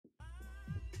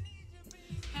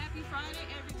Happy Friday,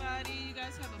 everybody. You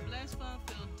guys have a blessed,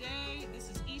 fun-filled day. This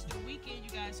is Easter weekend, you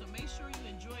guys, so make sure you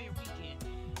enjoy your weekend.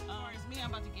 It's me.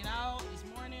 I'm about to get out this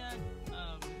morning.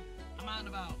 I'm out and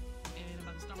about, and I'm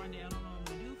about to start my day. I don't know what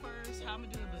I'm going to do first, how I'm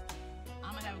going to do it, but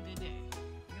I'm going to have a good day.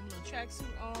 I got my little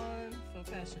tracksuit on from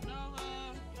Fashion Nova.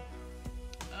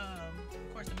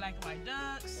 Of course, the black and white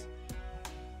ducks.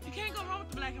 You can't go wrong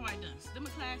with the black and white ducks. Them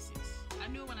are classics.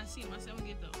 I knew it when I seen them. I said, I'm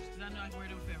going to get those, because I know I can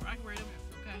wear them forever. I can wear them forever,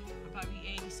 okay? I'll probably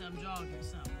be 80-something jogging or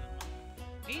something.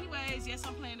 But anyways, yes,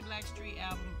 I'm playing the Blackstreet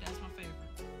album. That's my favorite.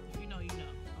 If you know, you know.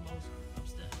 I'm old school.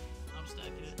 I'm stuck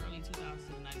in the early 2000s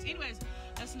and 90s. Anyways,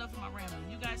 that's enough of my rambling.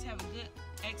 You guys have a good,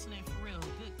 excellent, for real,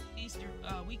 good Easter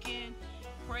weekend.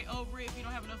 Pray over it. If you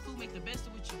don't have enough food, make the best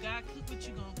of what you got. Cook what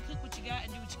you gonna cook what you got,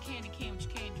 and do what you can and what you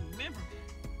can't do. Remember,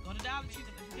 go to Dollar Tree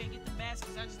if you can't get the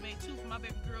baskets. I just made 2 for my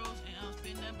baby girls, and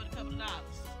spend nothing but a couple of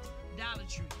dollars. Dollar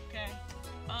Tree, okay?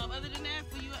 Other than that,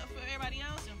 for everybody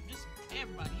else, and just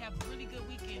everybody, have a really good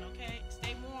weekend, okay?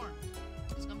 Stay warm.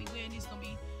 It's gonna be windy, it's gonna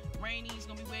be rainy, it's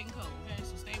gonna be wet and cold, okay?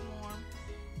 So stay warm,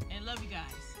 and love you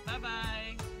guys. Bye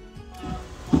bye.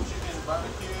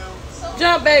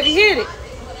 Jump, baby, hit it.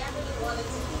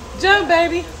 Jump,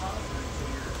 baby.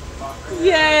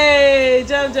 Yay,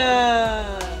 jump,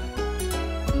 jump.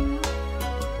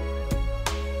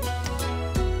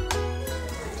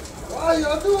 Why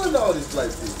y'all doing all this like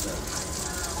this now?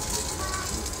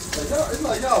 Like it's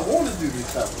like y'all want to do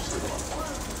this type of shit.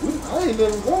 I ain't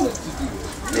never wanted to do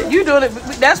this. You doing it.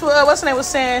 That's what what's the name was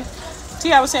saying.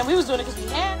 T.I. was saying we was doing it because we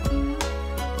had.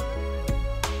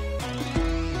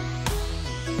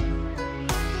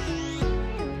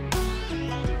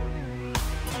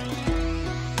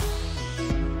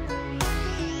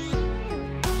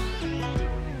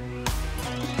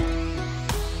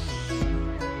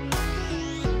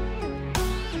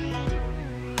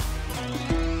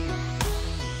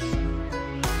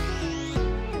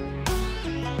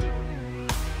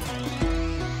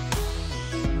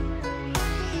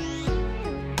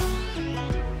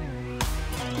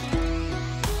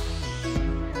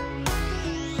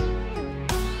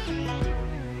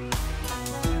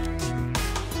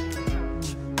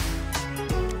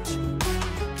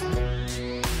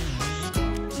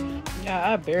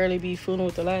 I barely be fooling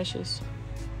with the lashes.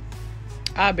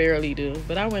 I barely do,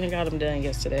 but I went and got them done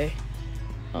yesterday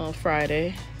on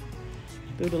Friday.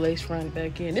 Threw the lace front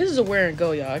back in. This is a wear and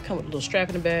go, y'all. I come with a little strap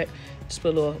in the back. Just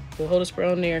put a little holder spray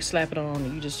on there, slap it on,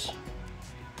 and you just,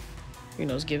 you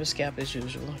know, just give a scalp as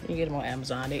usual. You can get them on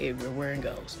Amazon. They wear and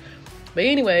goes. But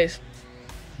anyways,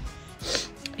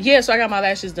 yeah, so I got my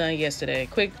lashes done yesterday.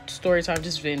 Quick story time,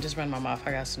 just run my mouth.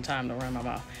 I got some time to run my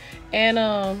mouth.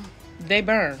 And they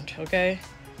burned, okay?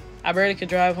 I barely could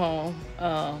drive home.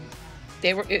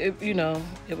 They were, it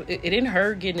didn't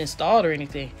hurt getting installed or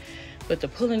anything, but the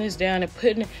pulling this down and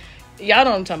putting it, y'all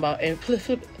know what I'm talking about, and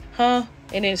flip, huh?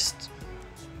 And it's,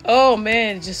 oh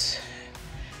man, just,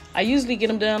 I usually get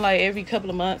them done like every couple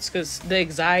of months because the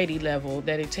anxiety level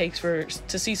that it takes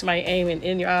to see somebody aiming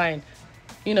in your eye, and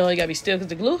you know, you gotta be still because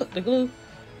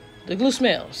the glue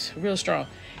smells real strong.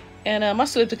 And I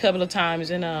slipped a couple of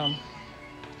times, and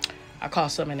I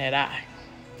caught some in that eye.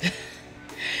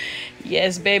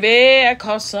 Yes, baby, I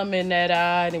caught some in that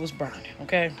eye, and it was burning,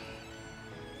 okay?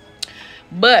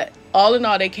 But all in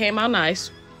all, they came out nice.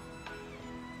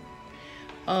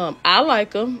 I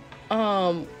like them.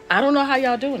 I don't know how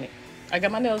y'all doing it. I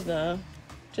got my nails done.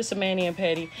 Just a mani and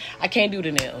pedi. I can't do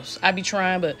the nails. I be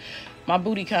trying, but my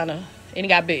booty kind of, and it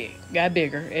got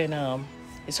bigger, and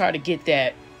it's hard to get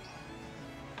that,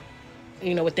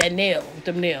 you know, with them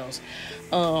nails.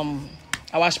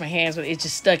 I wash my hands, but it's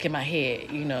just stuck in my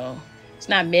head, you know. It's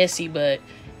not messy, but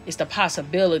it's the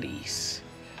possibilities.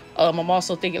 I'm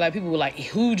also thinking like people with like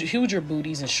huger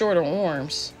booties and shorter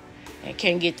arms and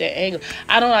can't get that angle.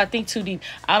 I don't know. I think too deep.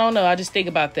 I don't know. I just think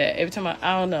about that every time.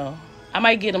 I don't know. I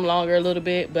might get them longer a little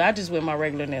bit, but I just wear my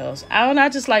regular nails. I don't know. I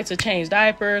just like to change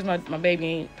diapers. My baby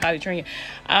ain't potty trained.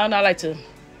 I don't know. I like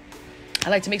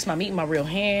to mix my meat in my real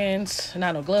hands,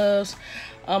 not no gloves.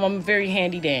 I'm very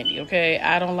handy dandy, okay?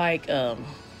 I don't like, I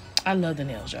love the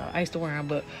nails, y'all. I used to wear them,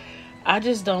 but I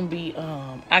just don't be,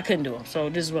 I couldn't do them. So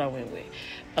this is what I went with.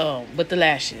 But the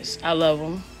lashes, I love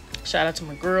them. Shout out to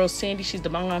my girl, Cindy. She's the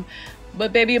mom.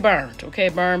 But baby, it burned, okay?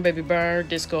 Burn, baby, burn.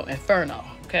 Disco Inferno,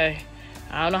 okay?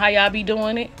 I don't know how y'all be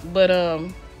doing it, but,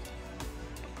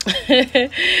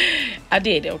 I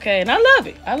did, okay? And I love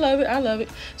it. I love it.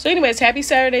 So anyways, happy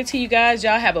Saturday to you guys.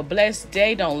 Y'all have a blessed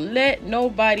day. Don't let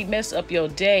nobody mess up your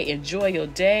day. Enjoy your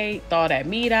day. Thaw that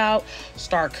meat out.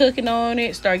 Start cooking on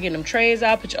it. Start getting them trays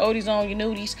out. Put your oldies on, your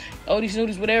nudies. Oldies,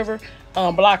 nudies, whatever.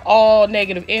 Block all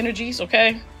negative energies,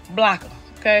 okay? Block them,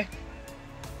 okay?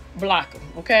 block them,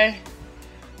 okay?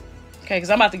 Okay, because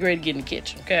I'm about to get ready to get in the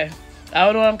kitchen, okay? I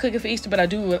don't know what I'm cooking for Easter, but I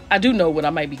do know what I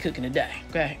might be cooking today,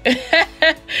 okay?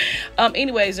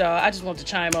 Anyways, y'all, I just want to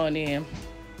chime on in.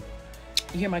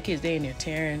 You hear my kids, they in there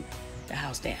tearing the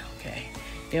house down, okay?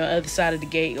 They're on the other side of the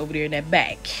gate over there in that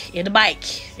back, in the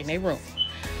bike, in their room.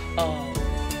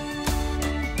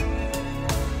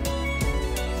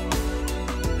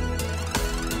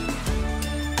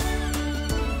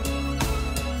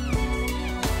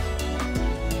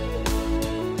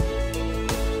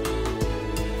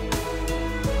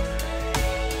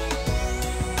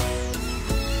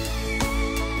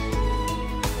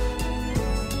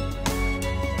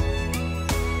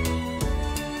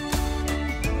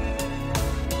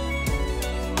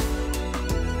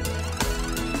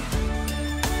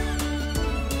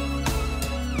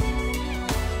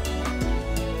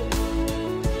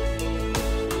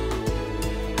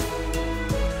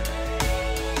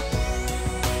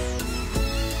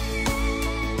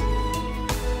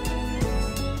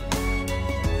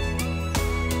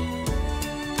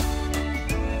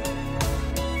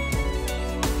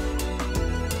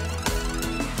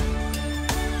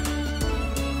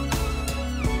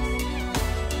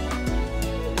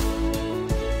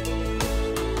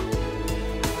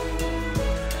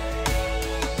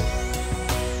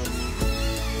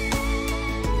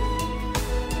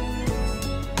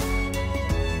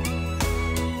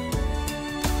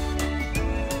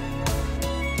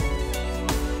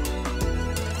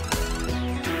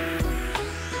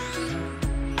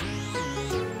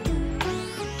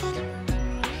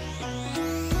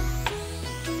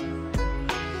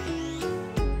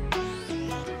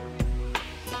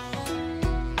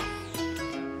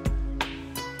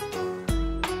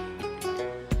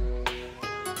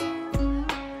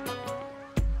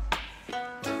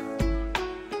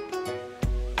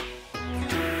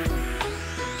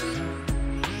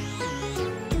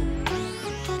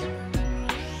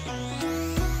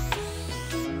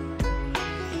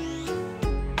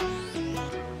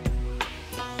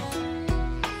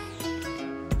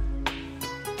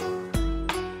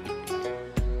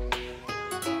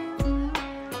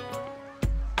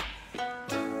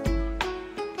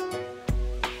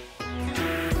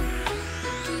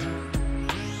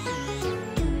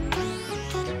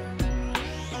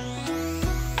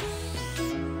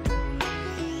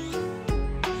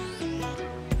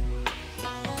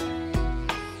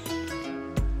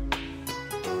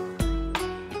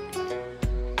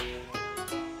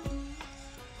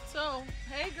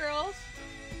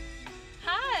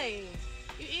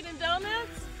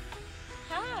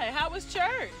 How was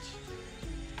church?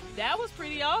 That was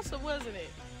pretty awesome, wasn't it?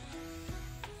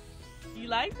 You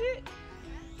liked it?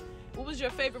 What was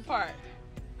your favorite part?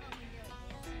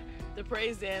 The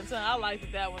praise dance, huh? I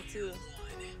liked that one too.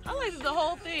 I liked the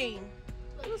whole thing.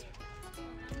 It was...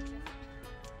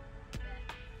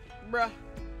 Bruh.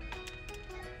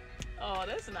 Oh,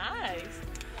 that's nice.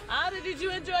 Anna, did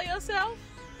you enjoy yourself?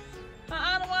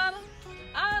 Anna?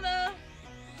 Anna?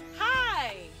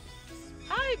 Hi.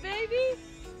 Hi, baby.